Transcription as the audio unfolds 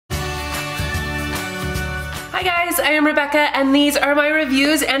Hi guys, I am Rebecca and these are my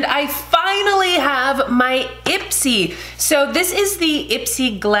reviews and I finally have my IPSY. So this is the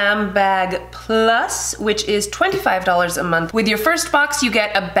IPSY GLAM Bag Plus, which is $25 a month. With your first box you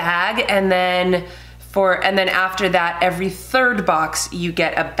get a bag and then after that every third box you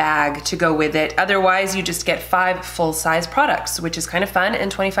get a bag to go with it. Otherwise you just get 5 full-size products, which is kind of fun,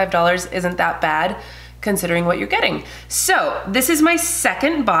 and $25 isn't that bad considering what you're getting. So this is my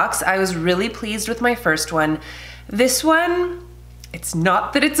second box. I was really pleased with my first one. This one, it's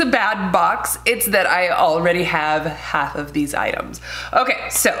not that it's a bad box, it's that I already have half of these items. Okay,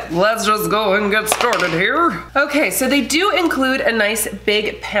 so let's just go and get started here. Okay, so they do include a nice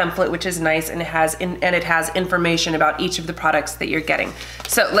big pamphlet, which is nice, and it has information about each of the products that you're getting.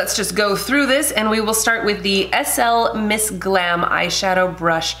 So let's just go through this, and we will start with the SLMISSGLAM Eyeshadow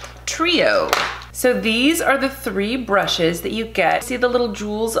Brush Trio. So these are the 3 brushes that you get. See the little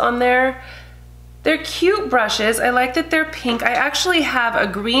jewels on there? They're cute brushes. I like that they're pink. I actually have a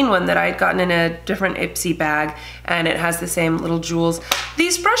green one that I'd gotten in a different IPSY bag, and it has the same little jewels.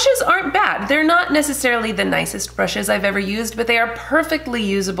 These brushes aren't bad. They're not necessarily the nicest brushes I've ever used, but they are perfectly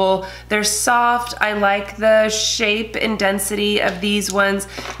usable. They're soft. I like the shape and density of these ones.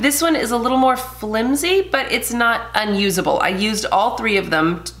 This one is a little more flimsy, but it's not unusable. I used all 3 of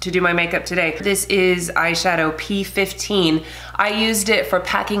them to do my makeup today. This is eyeshadow P15. I used it for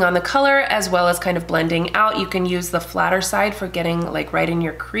packing on the color as well as kind of blending out. You can use the flatter side for getting like right in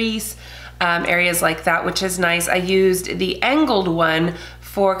your crease, areas like that, which is nice. I used the angled one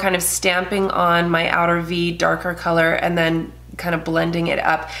for kind of stamping on my outer V darker color and then kind of blending it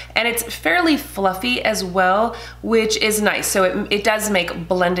up. And it's fairly fluffy as well, which is nice. So it does make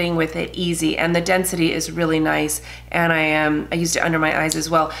blending with it easy, and the density is really nice. And I used it under my eyes as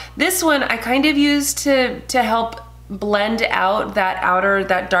well. This one I kind of used to help blend out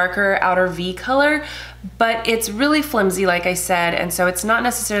that darker outer V color, but it's really flimsy, like I said, and so it's not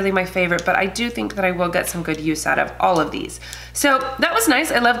necessarily my favorite, but I do think that I will get some good use out of all of these. So that was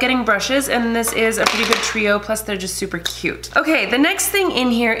nice. I love getting brushes, and this is a pretty good trio, plus they're just super cute. Okay, the next thing in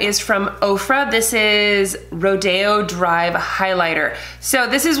here is from Ofra. This is Rodeo Drive Highlighter. So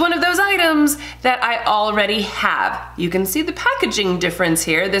this is one of those items that I already have. You can see the packaging difference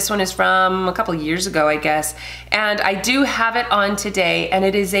here. This one is from a couple years ago, I guess, and I do have it on today, and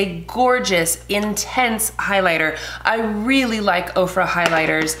it is a gorgeous, intense highlighter. I really like Ofra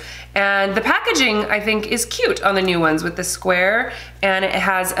highlighters, and the packaging I think is cute on the new ones with the square, and it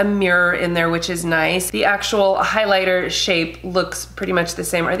has a mirror in there, which is nice. The actual highlighter shape looks pretty much the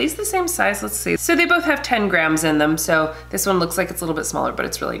same. Are these the same size? Let's see. So they both have 10 grams in them, so this one looks like it's a little bit smaller, but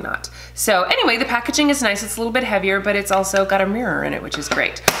it's really not. So anyway, the packaging is nice. It's a little bit heavier, but it's also got a mirror in it, which is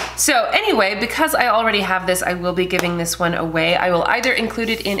great. So anyway, because I already have this, I will be giving this one away. I will either include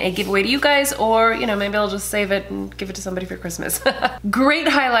it in a giveaway to you guys, or you know, maybe I'll just save it and give it to somebody for Christmas. Great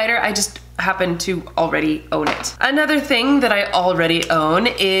highlighter. I just happen to already own it. Another thing that I already own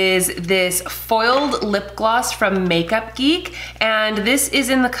is this foiled lip gloss from Makeup Geek, and this is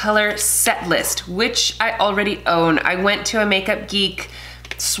in the color Set List, which I already own. I went to a Makeup Geek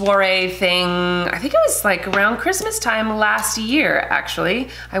soiree thing, I think it was like around Christmas time last year, actually.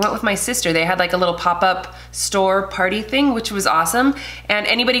 I went with my sister. They had like a little pop-up store party thing, which was awesome, and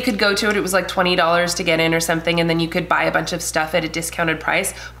anybody could go to it. It was like $20 to get in or something, and then you could buy a bunch of stuff at a discounted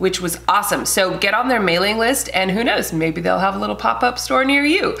price, which was awesome. So get on their mailing list, and who knows, maybe they'll have a little pop-up store near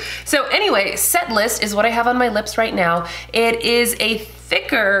you. So anyway, Set List is what I have on my lips right now. It is a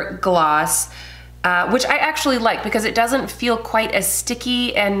thicker gloss, which I actually like because it doesn't feel quite as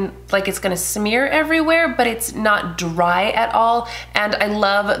sticky and like it's gonna smear everywhere, but it's not dry at all. And I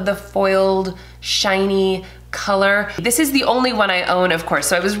love the foiled, shiny color. This is the only one I own, of course,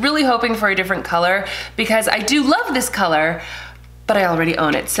 so I was really hoping for a different color because I do love this color, but I already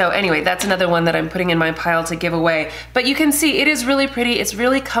own it. So anyway, that's another one that I'm putting in my pile to give away. But you can see it is really pretty. It's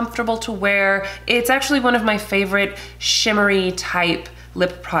really comfortable to wear. It's actually one of my favorite shimmery type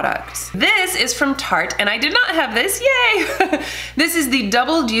lip products. This is from Tarte, and I did not have this, yay! This is the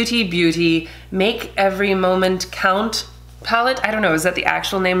Double Duty Beauty Make Every Moment Count palette. I don't know, is that the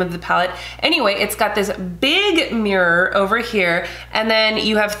actual name of the palette? Anyway, it's got this big mirror over here, and then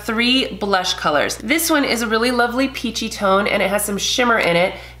you have 3 blush colors. This one is a really lovely peachy tone, and it has some shimmer in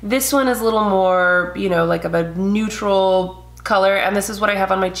it. This one is a little more, you know, like of a neutral color, and this is what I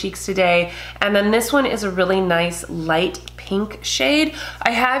have on my cheeks today. And then this one is a really nice light pink pink shade.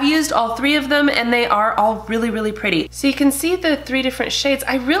 I have used all three of them and they are all really, really pretty. So you can see the three different shades.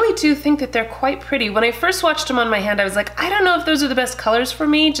 I really do think that they're quite pretty. When I first watched them on my hand, I was like, I don't know if those are the best colors for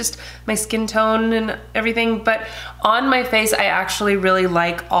me, just my skin tone and everything, but on my face, I actually really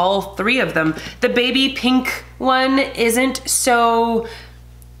like all three of them. The baby pink one isn't so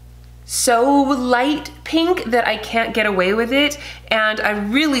light pink that I can't get away with it, and I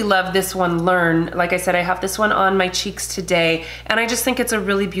really love this one, Learn. Like I said, I have this one on my cheeks today, and I just think it's a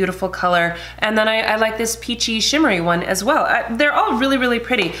really beautiful color. And then I like this peachy shimmery one as well. They're all really, really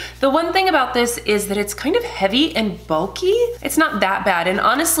pretty. The one thing about this is that it's kind of heavy and bulky. It's not that bad, and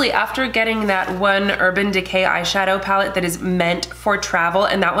honestly, after getting that one Urban Decay eyeshadow palette that is meant for travel,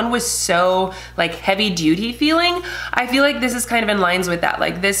 and that one was so like heavy duty feeling, I feel like this is kind of in lines with that.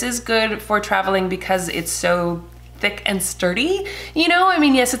 Like, this is good for traveling because it's so thick and sturdy, you know? I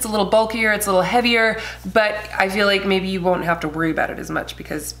mean, yes, it's a little bulkier, it's a little heavier, but I feel like maybe you won't have to worry about it as much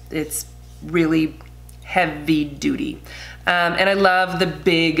because it's really heavy duty. And I love the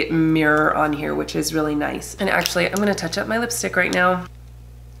big mirror on here, which is really nice. And actually, I'm gonna touch up my lipstick right now.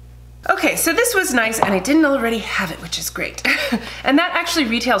 Okay, so this was nice and I didn't already have it, which is great. And that actually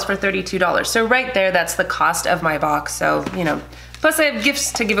retails for $32. So right there, that's the cost of my box. So, you know, plus I have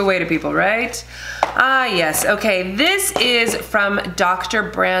gifts to give away to people, right? Ah, yes, okay. This is from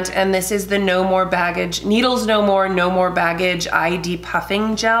Dr. BRANDT, and this is the No More Baggage, Needles No More, No More Baggage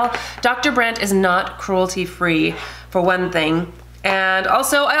Eye-Depuffing Gel. Dr. BRANDT is not cruelty-free, for one thing. And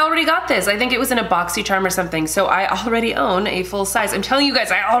also, I already got this. I think it was in a BoxyCharm or something, so I already own a full size. I'm telling you guys,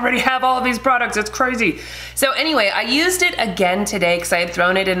 I already have all of these products. It's crazy. So anyway, I used it again today because I had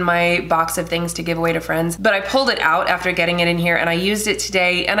thrown it in my box of things to give away to friends, but I pulled it out after getting it in here and I used it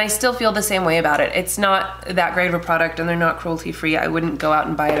today, and I still feel the same way about it. It's not that great of a product and they're not cruelty-free. I wouldn't go out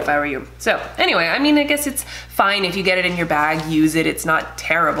and buy it if I were you. So anyway, I mean, I guess it's fine if you get it in your bag, use it. It's not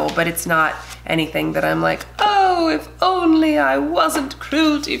terrible, but it's not anything that I'm like, oh, if only I wasn't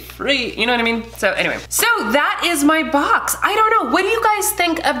cruelty-free. You know what I mean? So anyway, so that is my box. I don't know, what do you guys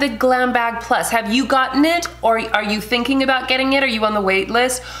think of the Glam Bag Plus? Have you gotten it, or are you thinking about getting it? Are you on the wait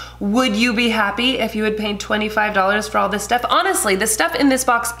list? Would you be happy if you had paid $25 for all this stuff? Honestly, the stuff in this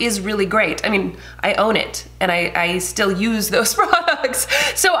box is really great. I mean, I own it and I still use those products.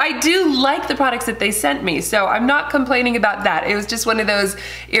 So I do like the products that they sent me. So I'm not complaining about that. It was just one of those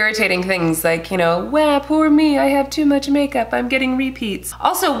irritating things like, you know, well, poor me, I have too much makeup, I'm getting repeats.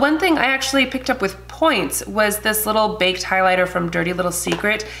 Also, one thing I actually picked up with points was this little baked highlighter from Dirty Little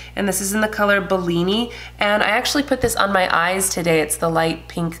Secret, and this is in the color Bellini, and I actually put this on my eyes today. It's the light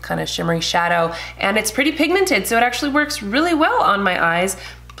pink kind of shimmery shadow, and it's pretty pigmented, so it actually works really well on my eyes.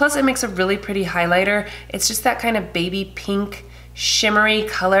 Plus it makes a really pretty highlighter. It's just that kind of baby pink shimmery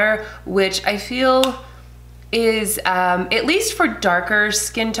color, which I feel is, at least for darker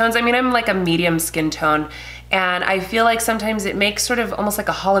skin tones, I mean, I'm like a medium skin tone, and I feel like sometimes it makes sort of almost like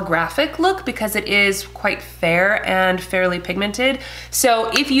a holographic look because it is quite fair and fairly pigmented. So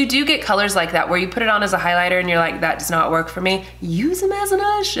if you do get colors like that where you put it on as a highlighter and you're like, that does not work for me, use them as an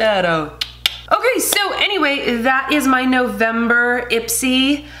eyeshadow. Okay, so anyway, that is my November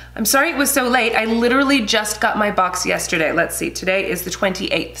IPSY. I'm sorry it was so late. I literally just got my box yesterday. Let's see, today is the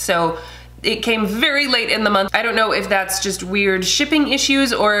 28th, so it came very late in the month. I don't know if that's just weird shipping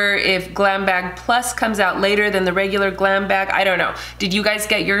issues or if Glam Bag Plus comes out later than the regular Glam Bag. I don't know. Did you guys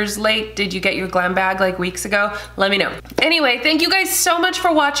get yours late? Did you get your Glam Bag like weeks ago? Let me know. Anyway, thank you guys so much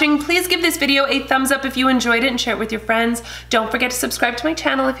for watching. Please give this video a thumbs up if you enjoyed it and share it with your friends. Don't forget to subscribe to my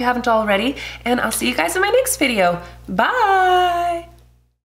channel if you haven't already, and I'll see you guys in my next video. Bye!